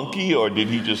his monkey, or did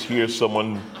he just hear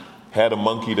someone had a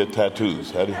monkey that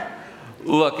tattoos?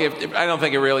 Look, I don't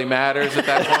think it really matters at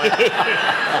that point.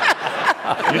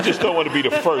 You just don't want to be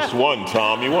the first one,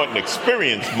 Tom. You want an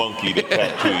experienced monkey to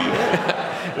tattoo you.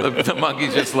 The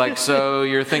monkey's just like, so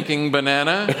you're thinking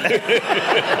banana?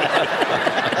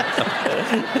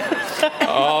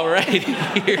 All right,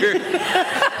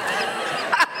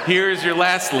 here's your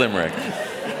last limerick.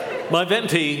 My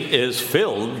venti is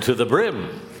filled to the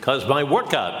brim, because my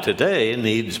workout today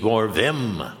needs more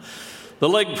vim. The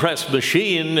leg press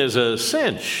machine is a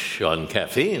cinch on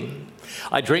caffeine.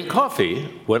 I drink coffee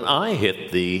when I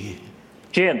hit the...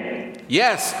 gym.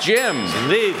 Yes, gym.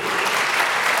 Indeed.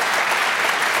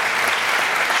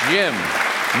 Gym.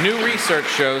 New research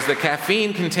shows that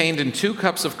caffeine contained in 2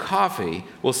 cups of coffee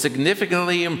will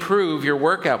significantly improve your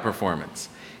workout performance.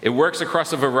 It works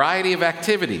across a variety of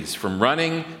activities, from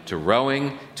running to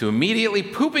rowing to immediately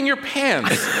pooping your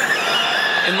pants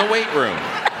in the weight room.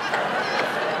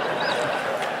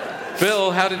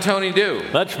 Bill, how did Tony do?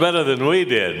 Much better than we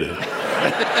did.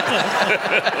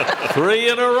 3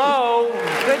 in a row.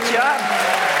 Good job.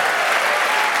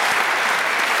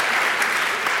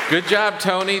 Good job,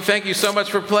 Tony. Thank you so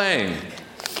much for playing.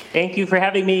 Thank you for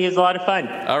having me. It was a lot of fun.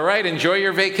 All right, enjoy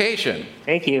your vacation.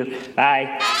 Thank you.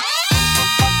 Bye.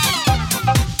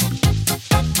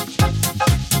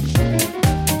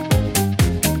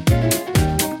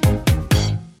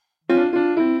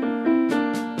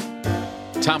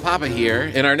 Tom Papa here.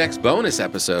 In our next bonus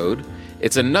episode,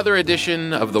 it's another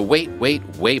edition of the Wait, Wait,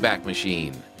 Wayback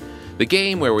Machine. the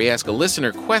game where we ask a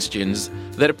listener questions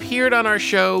that appeared on our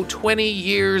show 20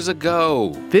 years ago.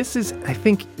 This is, I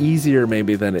think, easier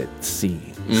maybe than it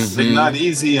seems. It's not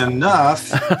easy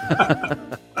enough.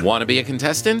 Want to be a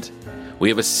contestant? We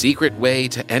have a secret way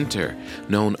to enter,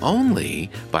 known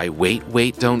only by Wait,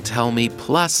 Wait, Don't Tell Me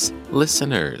Plus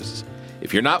listeners.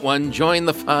 If you're not one, join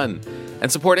the fun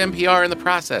and support NPR in the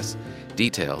process.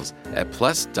 Details at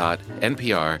plus.npr.org.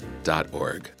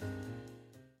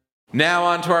 Now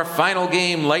on to our final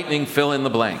game, Lightning Fill in the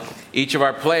Blank. Each of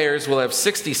our players will have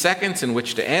 60 seconds in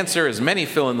which to answer as many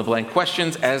fill-in-the-blank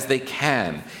questions as they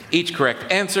can. Each correct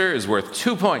answer is worth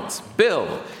 2 points.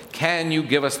 Bill, can you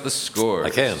give us the score?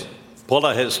 I can.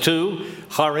 Paula has 2.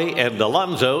 Hari and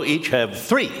Alonzo each have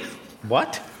 3.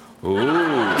 What? Ooh. All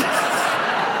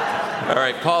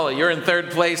right, Paula, you're in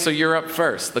third place, so you're up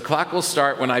first. The clock will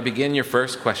start when I begin your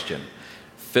first question.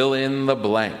 Fill in the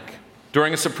blank.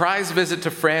 During a surprise visit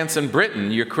to France and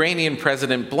Britain, Ukrainian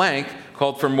President blank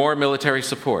called for more military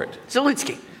support.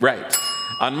 Zelensky. Right.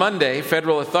 On Monday,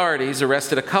 federal authorities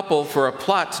arrested a couple for a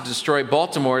plot to destroy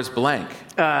Baltimore's blank.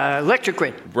 Electric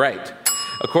grid. Right.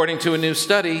 According to a new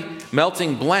study,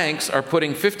 melting blanks are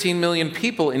putting 15 million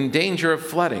people in danger of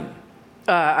flooding.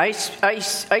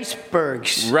 Icebergs.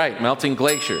 Right, melting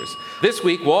glaciers. This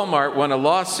week, Walmart won a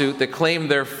lawsuit that claimed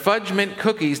their Fudge Mint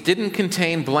cookies didn't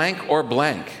contain blank or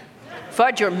blank.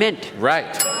 Fudge or mint.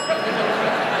 Right.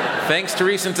 Thanks to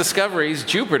recent discoveries,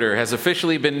 Jupiter has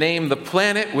officially been named the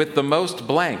planet with the most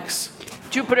blanks.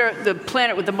 Jupiter, the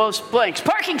planet with the most blanks.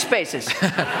 Parking spaces.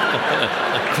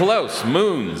 Close.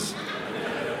 Moons.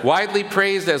 Widely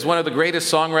praised as one of the greatest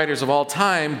songwriters of all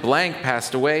time, blank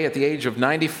passed away at the age of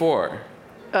 94.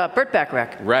 Burt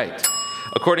Bacharach. Right.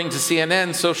 According to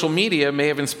CNN, social media may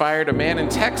have inspired a man in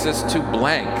Texas to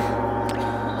blank.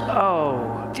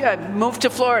 Oh, move to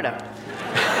Florida.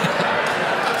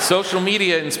 Social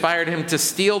media inspired him to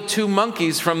steal 2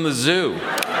 monkeys from the zoo.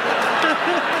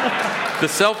 The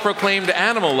self-proclaimed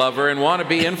animal lover and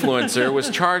wannabe influencer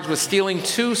was charged with stealing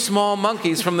 2 small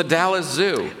monkeys from the Dallas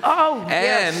Zoo. Oh,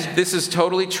 and yes. This is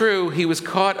totally true. He was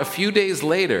caught a few days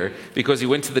later because he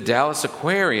went to the Dallas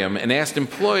Aquarium and asked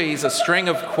employees a string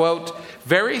of, quote,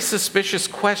 very suspicious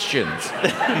questions.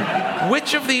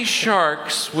 Which of these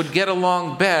sharks would get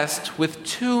along best with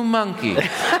 2 monkeys?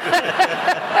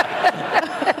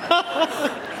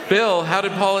 Bill, how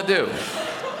did Paula do?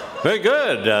 Very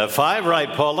good. 5 right,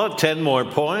 Paula. 10 more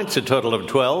points. A total of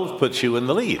 12 puts you in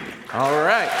the lead. All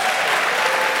right.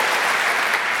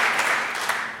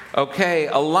 Okay,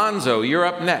 Alonzo, you're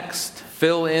up next.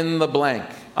 Fill in the blank.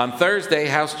 On Thursday,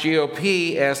 House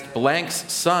GOP asked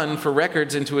blank's son for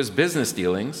records into his business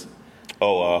dealings.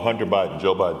 Hunter Biden,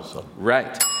 Joe Biden's son.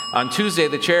 Right. On Tuesday,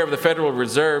 the chair of the Federal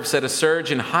Reserve said a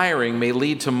surge in hiring may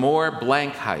lead to more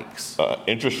blank hikes.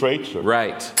 Interest rates?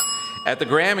 Right. At the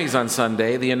Grammys on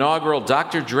Sunday, the inaugural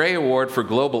Dr. Dre Award for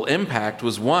Global Impact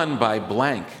was won by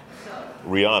blank.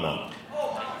 Rihanna.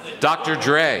 Dr.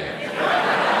 Dre.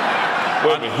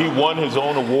 Wait a minute, he won his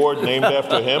own award named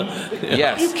after him?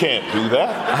 Yes. You can't do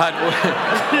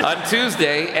that. On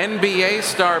Tuesday, NBA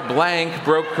star blank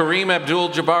broke Kareem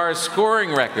Abdul-Jabbar's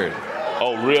scoring record.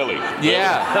 Oh, really?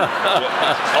 Yeah.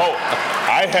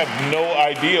 I have no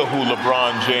idea who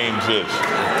LeBron James is.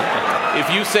 If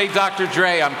you say Dr.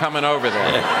 Dre, I'm coming over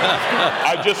there.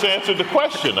 I just answered the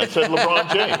question. I said LeBron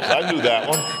James. I knew that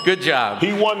one. Good job.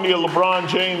 He won the LeBron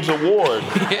James Award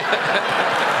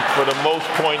for the most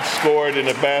points scored in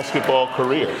a basketball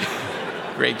career.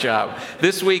 Great job.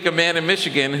 This week, a man in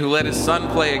Michigan who let his son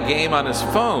play a game on his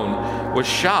phone was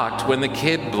shocked when the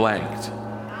kid blanked.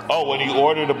 Oh, when he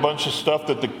ordered a bunch of stuff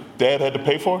that the dad had to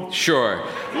pay for? Sure.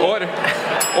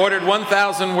 Ordered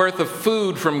 1,000 worth of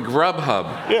food from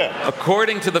Grubhub. Yeah.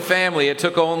 According to the family, it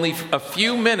took only a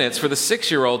few minutes for the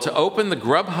 6-year-old to open the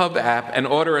Grubhub app and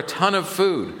order a ton of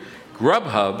food.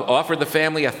 Grubhub offered the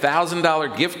family a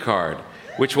 $1,000 gift card,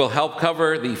 which will help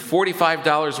cover the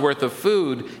 $45 worth of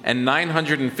food and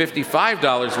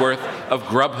 $955 worth of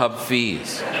Grubhub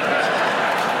fees.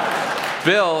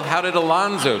 Bill, how did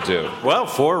Alonzo do? Well,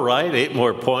 4 right, 8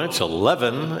 more points,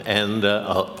 11, and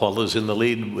Paula's in the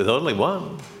lead with only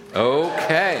 1.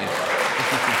 Okay.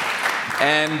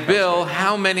 And Bill,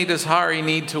 how many does Hari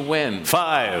need to win?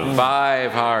 5.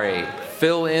 5, Hari.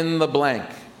 Fill in the blank.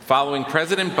 Following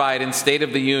President Biden's State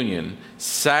of the Union,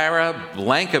 Sarah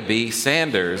Blankaby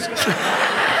Sanders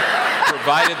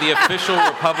provided the official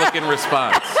Republican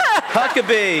response.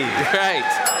 Huckabee! Right.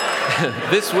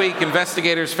 This week,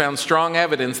 investigators found strong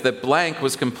evidence that blank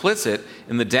was complicit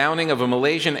in the downing of a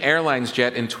Malaysian Airlines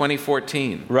jet in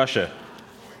 2014. Russia.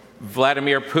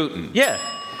 Vladimir Putin. Yeah.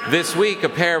 This week, a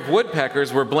pair of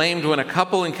woodpeckers were blamed when a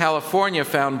couple in California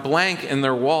found blank in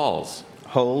their walls.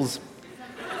 Holes.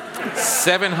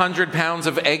 700 pounds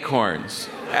of acorns.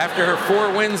 After her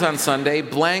 4 wins on Sunday,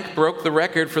 blank broke the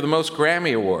record for the most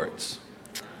Grammy Awards.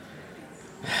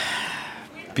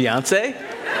 Beyonce?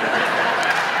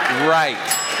 Right.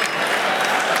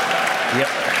 Yep.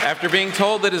 After being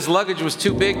told that his luggage was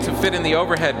too big to fit in the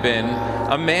overhead bin,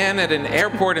 a man at an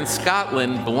airport in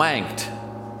Scotland blanked.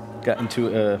 Got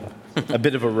into a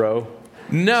bit of a row.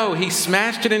 No, he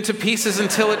smashed it into pieces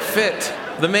until it fit.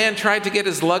 The man tried to get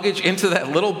his luggage into that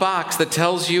little box that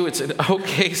tells you it's an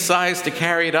okay size to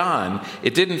carry it on.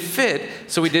 It didn't fit,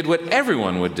 so he did what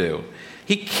everyone would do.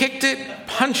 He kicked it,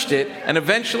 punched it, and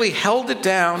eventually held it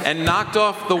down and knocked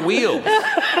off the wheels.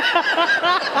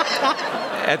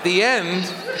 At the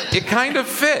end, it kind of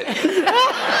fit.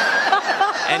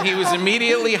 And he was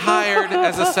immediately hired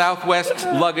as a Southwest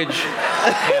luggage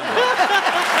handler.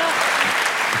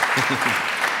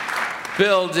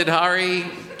 Bill, did Hari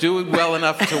do well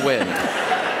enough to win?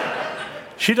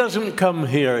 She doesn't come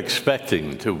here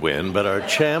expecting to win, but our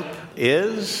champ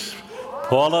is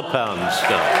Paula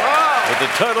Poundstone with a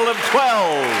total of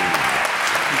 12.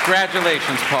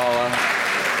 Congratulations, Paula.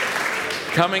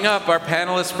 Coming up, our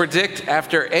panelists predict,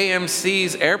 after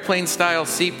AMC's airplane-style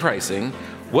seat pricing,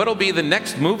 what'll be the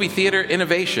next movie theater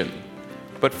innovation.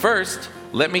 But first,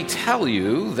 let me tell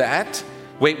you that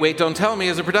Wait, Don't Tell Me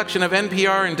is a production of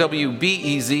NPR and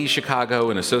WBEZ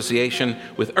Chicago in association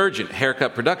with Urgent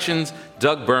Haircut Productions,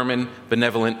 Doug Berman,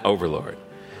 Benevolent Overlord.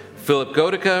 Philip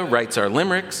Godica writes our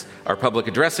limericks. Our public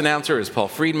address announcer is Paul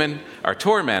Friedman. Our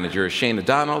tour manager is Shana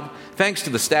Donald. Thanks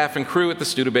to the staff and crew at the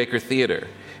Studebaker Theater.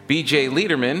 B.J.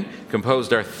 Liederman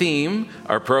composed our theme.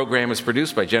 Our program is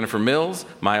produced by Jennifer Mills,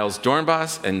 Miles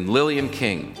Dornbos, and Lillian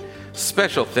King.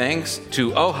 Special thanks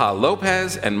to Oha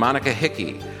Lopez and Monica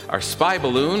Hickey. Our spy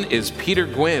balloon is Peter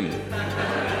Gwynn.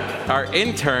 Our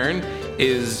intern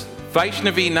is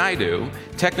Vaishnavi Naidu.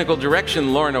 Technical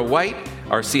direction, Lorna White.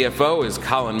 Our CFO is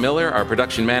Colin Miller. Our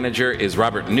production manager is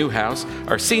Robert Newhouse.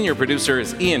 Our senior producer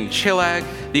is Ian Chillag.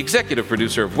 The executive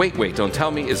producer of Wait, Don't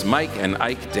Tell Me is Mike and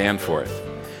Ike Danforth.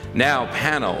 Now,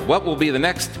 panel, what will be the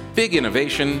next big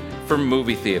innovation for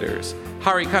movie theaters?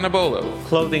 Hari Kanabolo.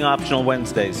 Clothing optional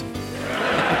Wednesdays.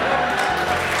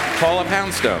 Paula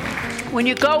Poundstone. When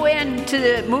you go into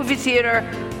the movie theater,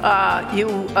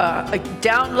 you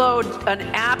download an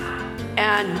app,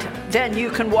 and then you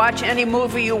can watch any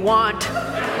movie you want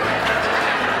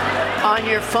on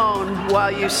your phone while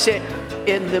you sit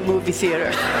in the movie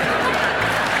theater.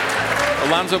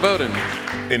 Alonzo Bowden.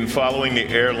 In following the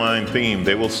airline theme,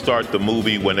 they will start the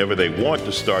movie whenever they want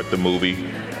to start the movie.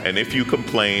 And if you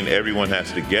complain, everyone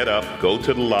has to get up, go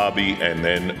to the lobby, and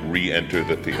then re-enter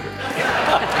the theater.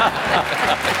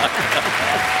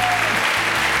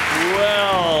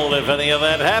 Well, if any of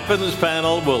that happens,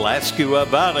 panel, we'll ask you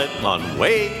about it on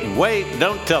Wait,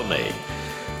 Don't Tell Me.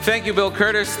 Thank you, Bill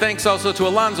Curtis. Thanks also to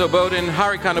Alonzo Bowden,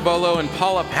 Hari Kanabolo, and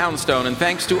Paula Poundstone. And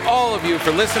thanks to all of you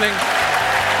for listening.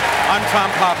 I'm Tom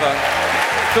Papa,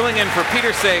 filling in for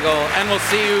Peter Sagal, and we'll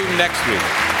see you next week.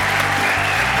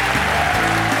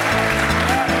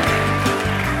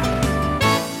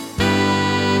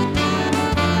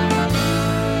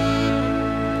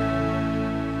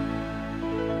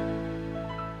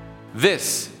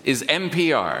 This is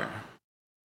NPR.